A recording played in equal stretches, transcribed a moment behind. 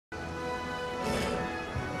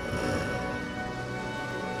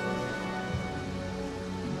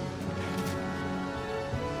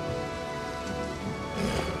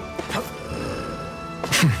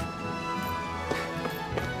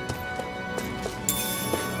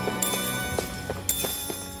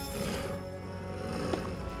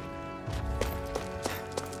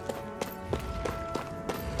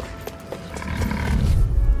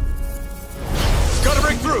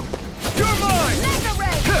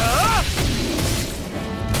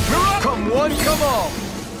One come all!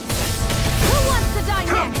 Who wants to die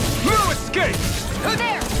next? No escape!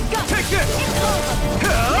 There! Go! Take this! It's over!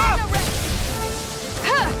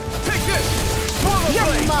 Take this! Swallow You're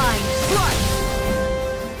blade! mine! Slice!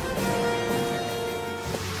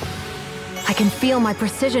 I can feel my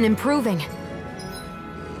precision improving.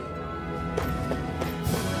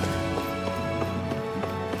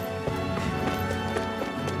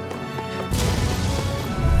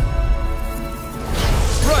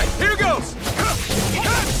 Right, here goes!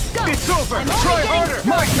 Go! It's over! I'm Try only harder! getting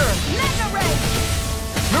My started. turn! Mega Ray!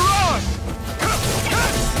 Mirage!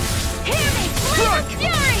 Hear me! Flame of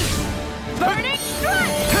Fury! Burning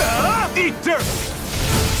Strike! Eat dirt!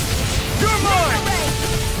 You're mine! Mega Ray!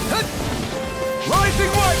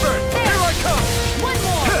 Rising Wyvern! There. Here I come! One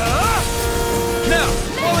more! Now,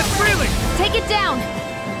 while it's reeling! Take it down!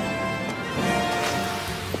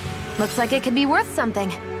 Looks like it could be worth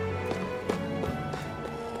something.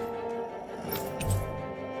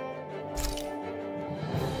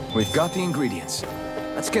 We've got the ingredients.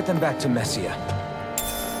 Let's get them back to Messia.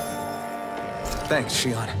 Thanks,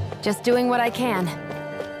 Shion. Just doing what I can.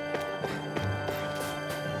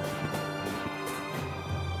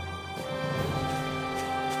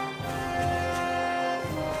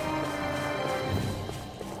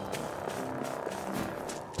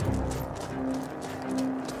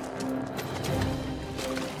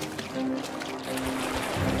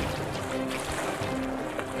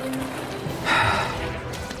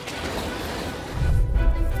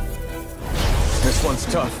 This one's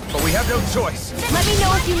tough, but we have no choice. Let me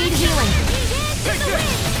know if you need healing. Take this!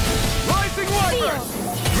 Rising Wyvern!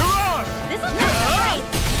 Mirage! This is not great!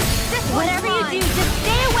 Whatever you do, just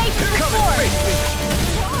stay away from the Come and sword! face me!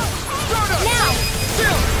 Chrono! Now!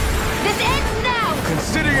 Still! This ends now!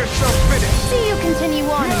 Consider yourself finished! See you continue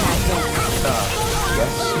on in that dance.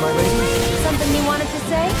 Yes, my lady? Something you wanted to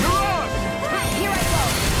say? Mirage! Here I go!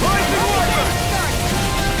 Rising Wyvern!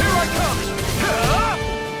 Here I come!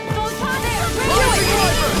 Rising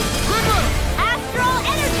Wyvern! Quiver! Astral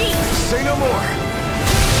energy! Say no more!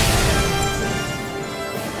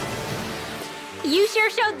 You sure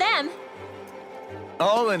showed them.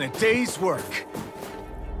 All in a day's work.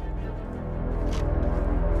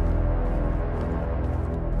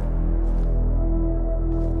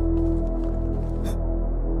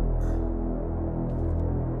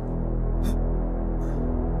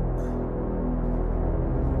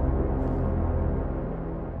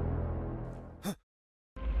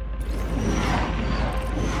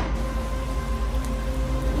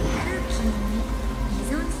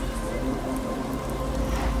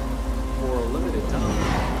 For a limited time.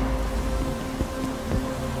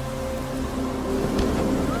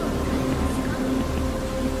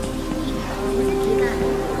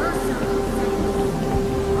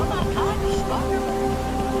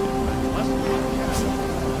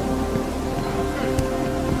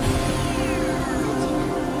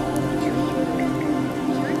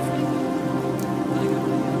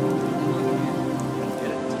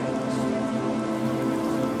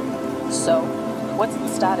 So, what's the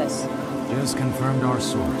status? Just confirmed our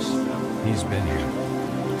source. He's been here.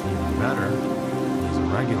 Even better, he's a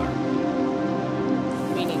regular.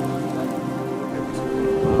 Meaning,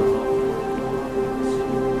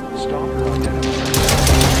 Stalker identified.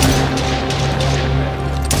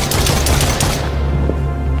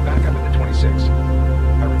 Back up at the 26.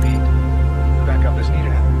 I repeat, backup is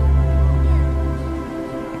needed.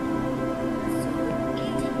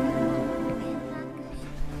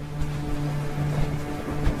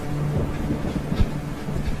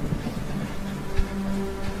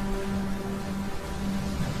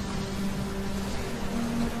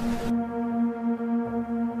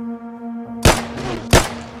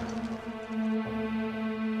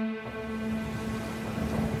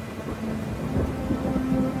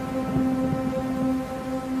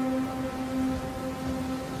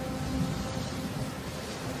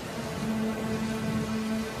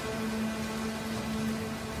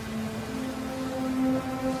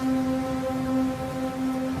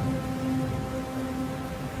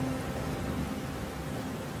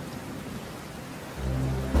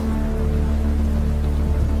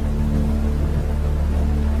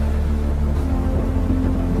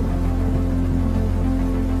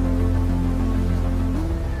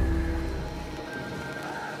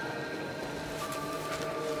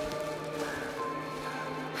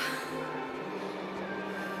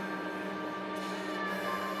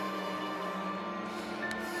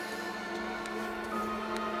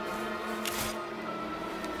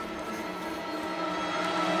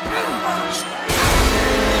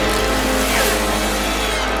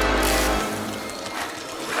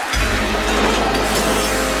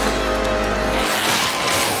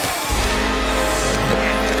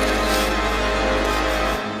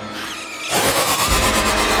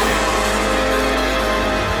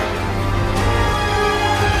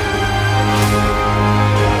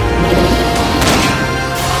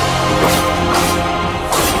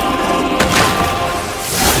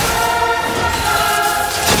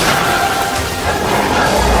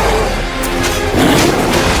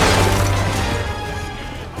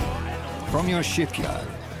 From your shipyard,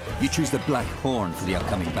 you choose the Black Horn for the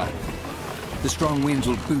upcoming battle. The strong winds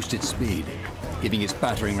will boost its speed, giving its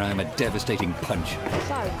battering ram a devastating punch.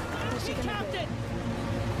 So, what's he gonna do?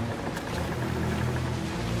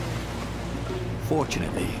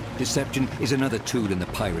 Fortunately, deception is another tool in the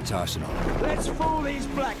pirate's arsenal. Let's fool these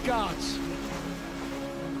blackguards!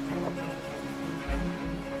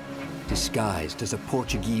 Disguised as a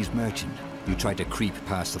Portuguese merchant, you try to creep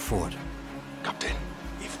past the fort. Captain,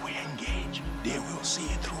 if we engage, they will see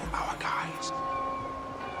it through our guise.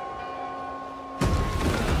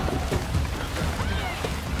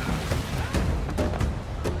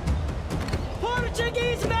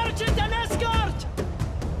 Portuguese merchant and escort!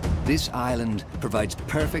 This island provides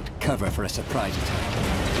perfect cover for a surprise attack.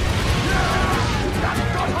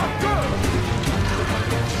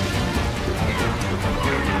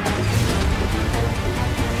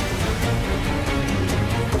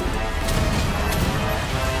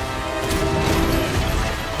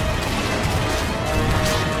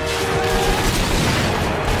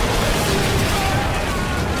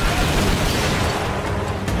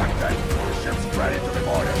 Ready to be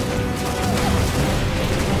boarded.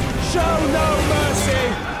 Show no mercy!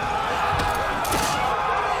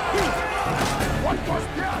 What was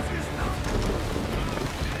theirs is now.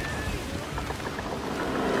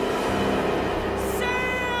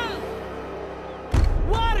 Sail!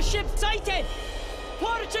 Warship sighted!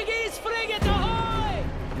 Portuguese frigate ahoy!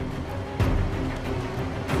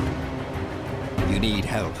 You need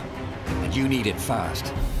help, and you need it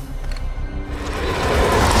fast.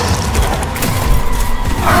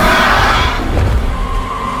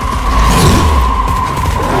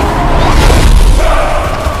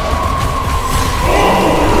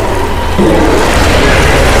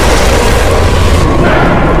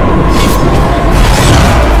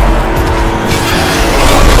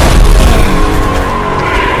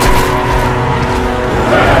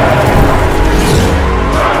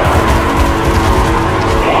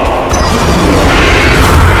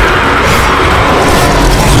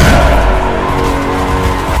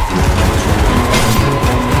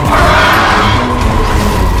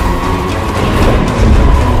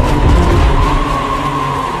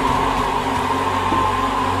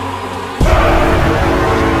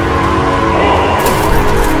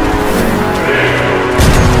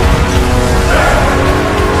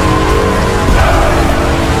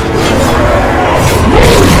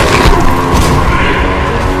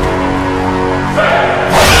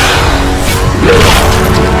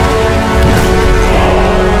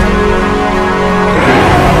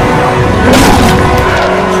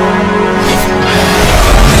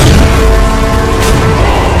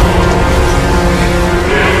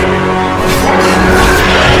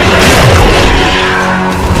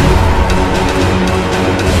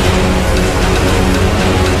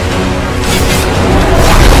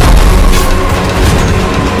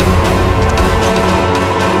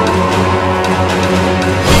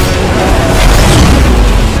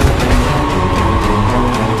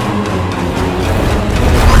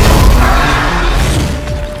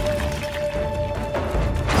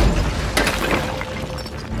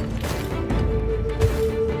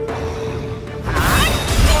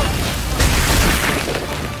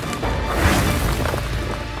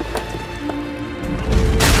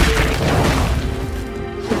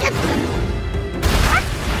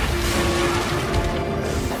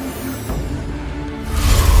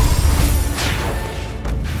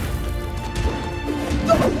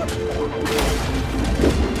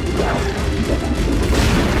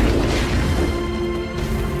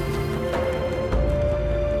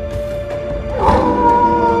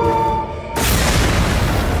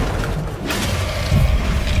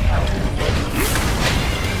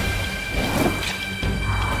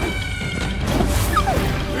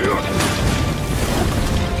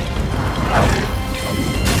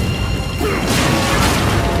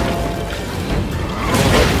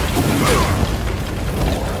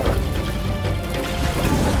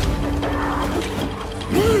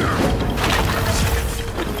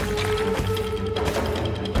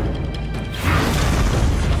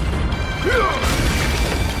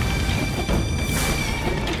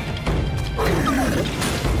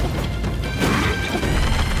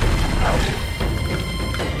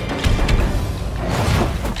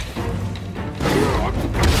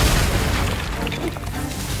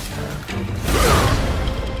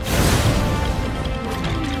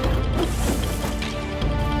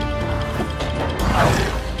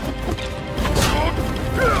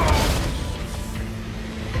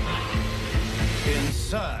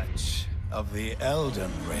 of the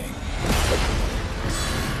Elden Ring.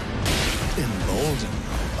 Emboldened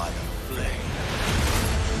by the flame.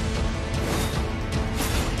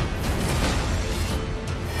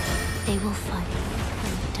 all fight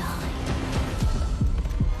will die.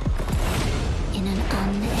 In an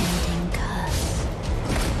unending curse.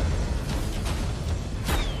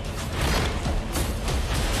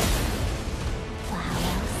 For how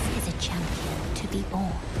else is a champion to be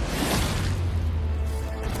born?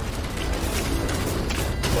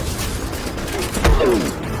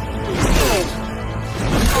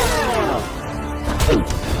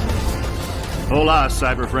 Hola,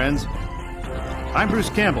 cyber friends. I'm Bruce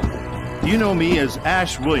Campbell. You know me as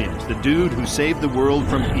Ash Williams, the dude who saved the world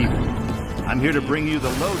from evil. I'm here to bring you the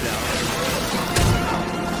lowdown.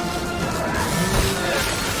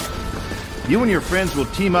 You and your friends will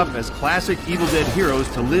team up as classic Evil Dead heroes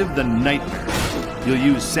to live the nightmare. You'll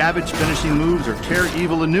use savage finishing moves or tear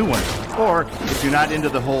evil a new one. Or, if you're not into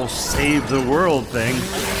the whole save the world thing,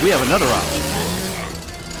 we have another option.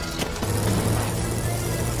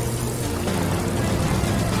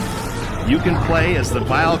 You can play as the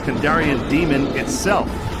vile Kandarian demon itself.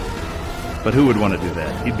 But who would want to do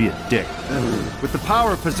that? He'd be a dick. With the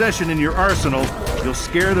power of possession in your arsenal, you'll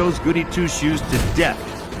scare those goody two-shoes to death.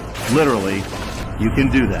 Literally, you can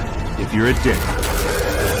do that if you're a dick.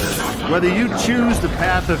 Whether you choose the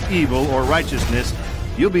path of evil or righteousness,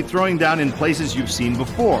 you'll be throwing down in places you've seen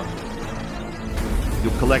before.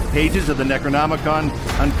 You'll collect pages of the Necronomicon,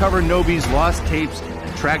 uncover Nobi's lost tapes,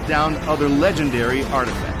 and track down other legendary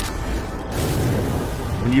artifacts.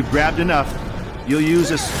 When you've grabbed enough, you'll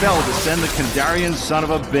use a spell to send the Kandarian son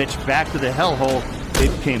of a bitch back to the hellhole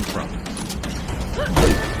it came from.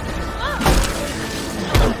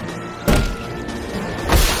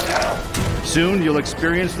 Soon you'll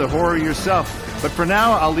experience the horror yourself, but for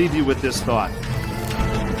now I'll leave you with this thought.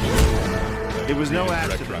 It was no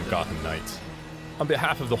accident. Director on Gotham Knights. On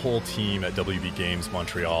behalf of the whole team at WB Games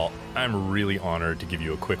Montreal, I'm really honored to give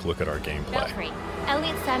you a quick look at our gameplay. Belfry,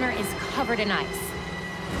 Elliott Center is covered in ice.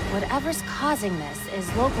 Whatever's causing this is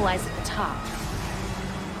localized at the top.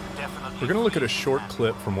 We're going to look at a short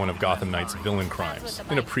clip from one of Gotham Knights' villain crimes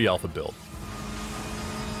in a pre-alpha build.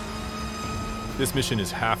 This mission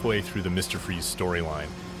is halfway through the Mr. Freeze storyline,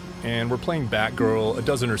 and we're playing Batgirl a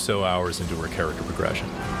dozen or so hours into her character progression.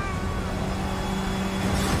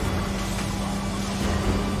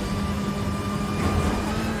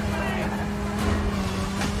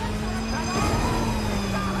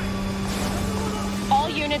 All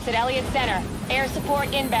units at Elliott Center. Air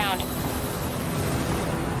support inbound.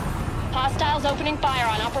 Hostiles opening fire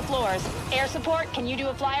on upper floors. Air support, can you do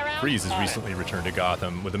a fly around? Freeze has recently returned to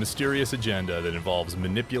Gotham with a mysterious agenda that involves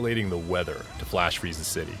manipulating the weather to flash freeze the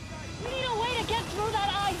city. We need a way to get through that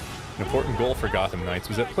ice. An important goal for Gotham Knights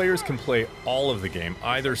was that players can play all of the game,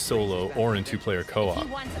 either solo or in two-player co-op. If he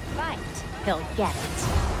wants a fight, he'll get it.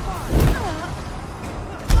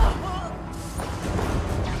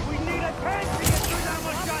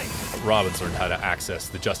 Robin's learned how to access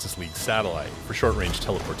the Justice League satellite for short-range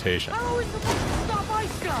teleportation. How are we supposed to stop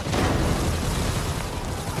ice guns?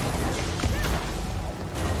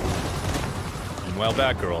 Meanwhile,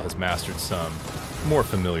 Batgirl has mastered some more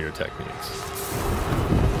familiar techniques.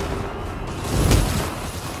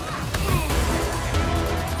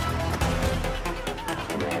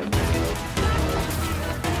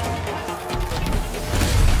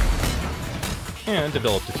 And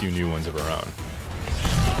developed a few new ones of her own.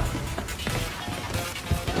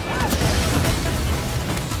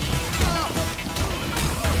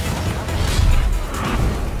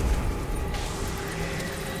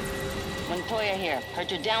 Montoya here. Heard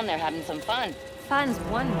you're down there having some fun. Fun's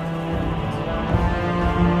one word.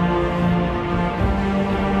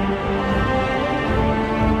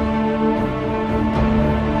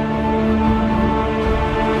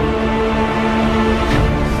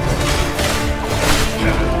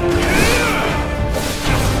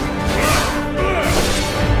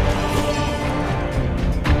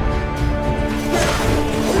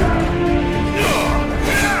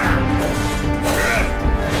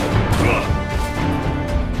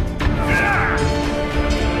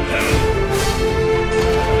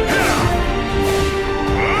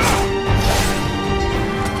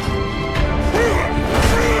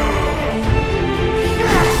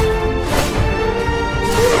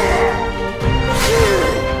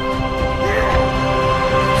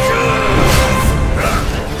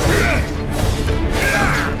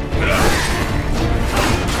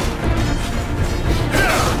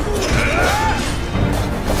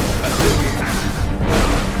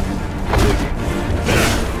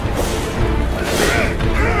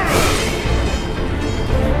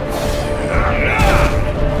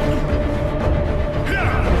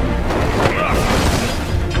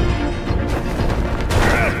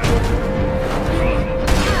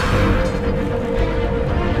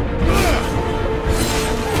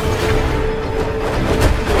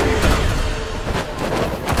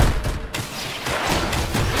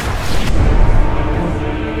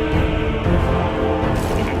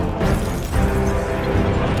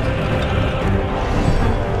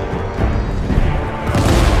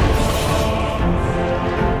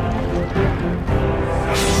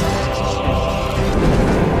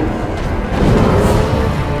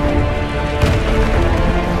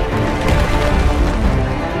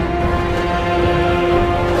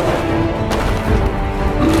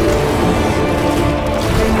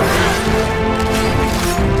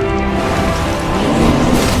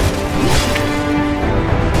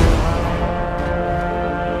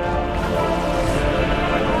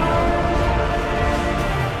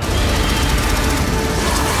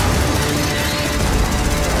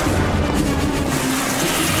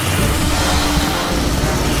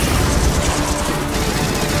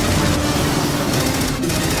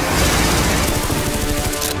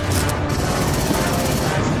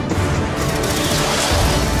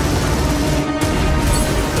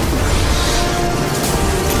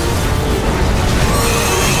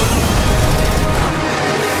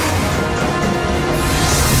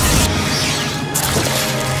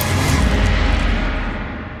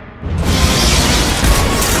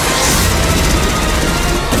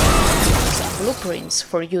 ones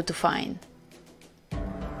for you to find.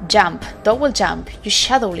 Jump, double jump, use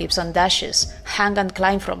shadow leaps and dashes, hang and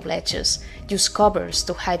climb from ledges, use covers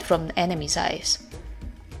to hide from enemies' eyes.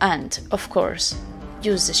 And, of course,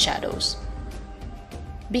 use the shadows.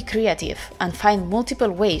 Be creative and find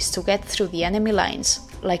multiple ways to get through the enemy lines,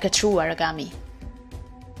 like a true Aragami.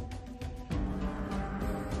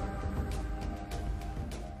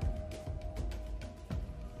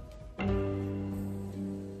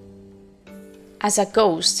 As a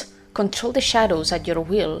ghost, control the shadows at your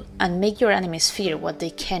will and make your enemies fear what they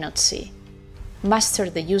cannot see. Master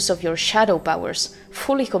the use of your shadow powers,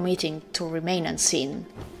 fully committing to remain unseen.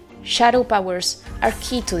 Shadow powers are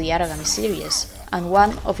key to the Aragami series and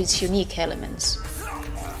one of its unique elements.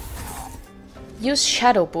 Use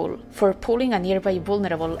Shadow Pull for pulling a nearby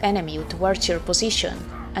vulnerable enemy towards your position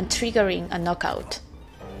and triggering a knockout.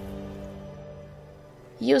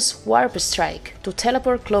 Use Warp Strike to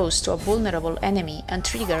teleport close to a vulnerable enemy and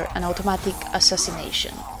trigger an automatic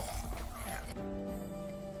assassination.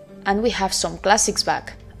 And we have some classics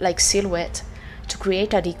back, like Silhouette, to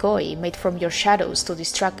create a decoy made from your shadows to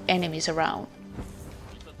distract enemies around.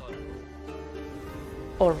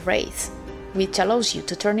 Or Wraith, which allows you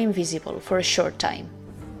to turn invisible for a short time.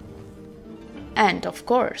 And, of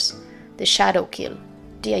course, the Shadow Kill,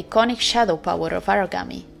 the iconic shadow power of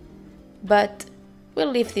Aragami. But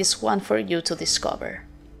we'll leave this one for you to discover.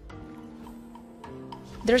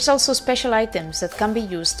 There's also special items that can be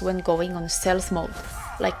used when going on stealth mode,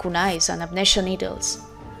 like kunais and amnesia needles.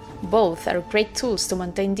 Both are great tools to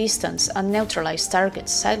maintain distance and neutralize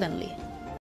targets silently.